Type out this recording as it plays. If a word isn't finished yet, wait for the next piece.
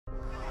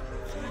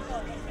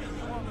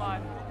I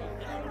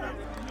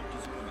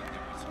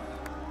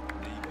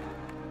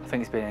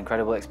think it's been an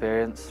incredible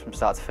experience from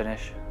start to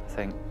finish. I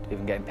think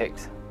even getting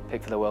picked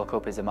for the World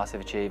Cup is a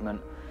massive achievement,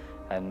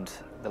 and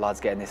the lads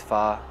getting this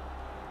far,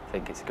 I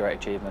think it's a great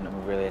achievement, and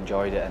we've really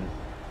enjoyed it, and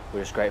we're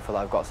just grateful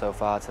that I've got so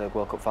far to the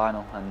World Cup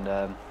final,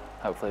 and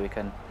hopefully we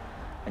can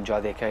enjoy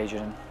the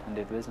occasion and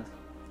do the business.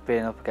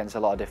 Being up against a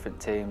lot of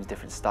different teams,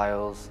 different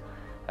styles,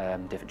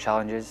 different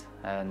challenges,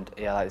 and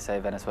yeah, like I say,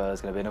 Venezuela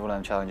is going to be another one of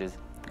them challenges.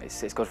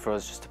 It's good for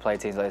us just to play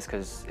teams like this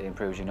because it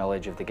improves your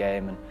knowledge of the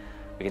game, and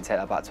we can take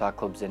that back to our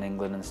clubs in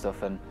England and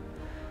stuff. And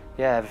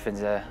yeah,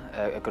 everything's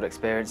a good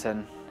experience,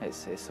 and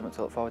it's something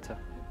to look forward to.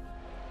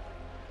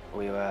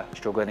 We were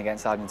struggling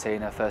against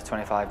Argentina first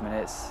 25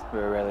 minutes. We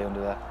were really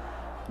under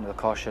the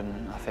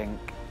caution. I think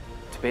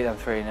to beat them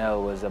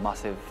 3-0 was a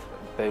massive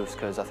boost,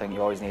 because I think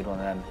you always need one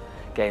of them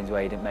games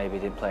where you maybe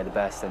didn't play the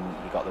best and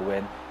you got the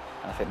win.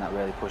 And I think that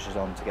really pushes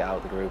on to get out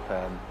of the group,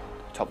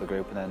 top the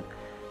group, and then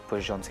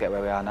pushes on to get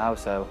where we are now.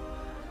 So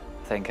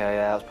I think yeah,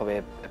 that was probably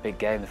a big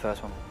game, the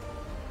first one.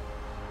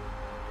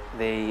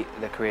 The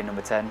Korean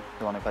number 10,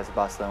 the one who plays for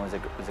Barcelona,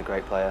 was a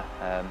great player,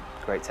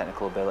 great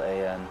technical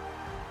ability, and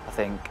I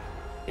think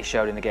he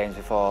showed in the games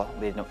before,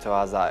 leading up to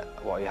ours,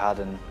 that what he had,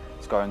 and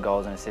scoring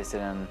goals and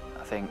assisting, and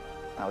I think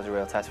that was a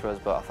real test for us,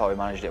 but I thought we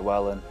managed it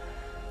well, and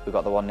we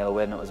got the 1-0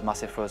 win. It was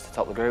massive for us to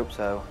top the group,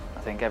 so I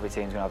think every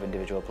team's going to have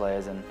individual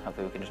players, and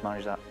hopefully we can just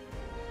manage that.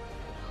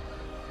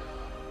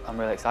 I'm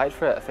really excited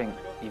for it. I think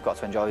you've got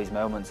to enjoy these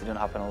moments. It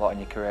doesn't happen a lot in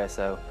your career,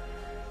 so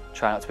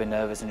try not to be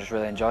nervous and just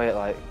really enjoy it.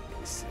 Like,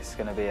 it's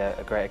going to be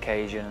a great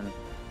occasion,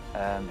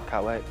 and I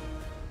can't wait.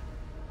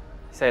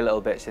 Say little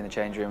bits in the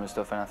change room and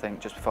stuff, and I think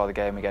just before the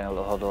game we get in a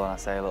little huddle and I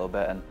say a little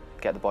bit and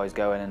get the boys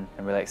going and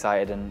really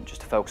excited, and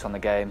just to focus on the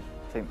game.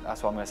 I think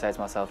that's what I'm going to say to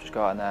myself: just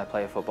go out in there,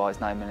 play football. It's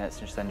 9 minutes,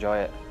 and just enjoy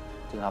it.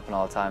 It doesn't happen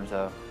all the time,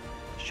 so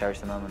just cherish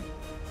the moment.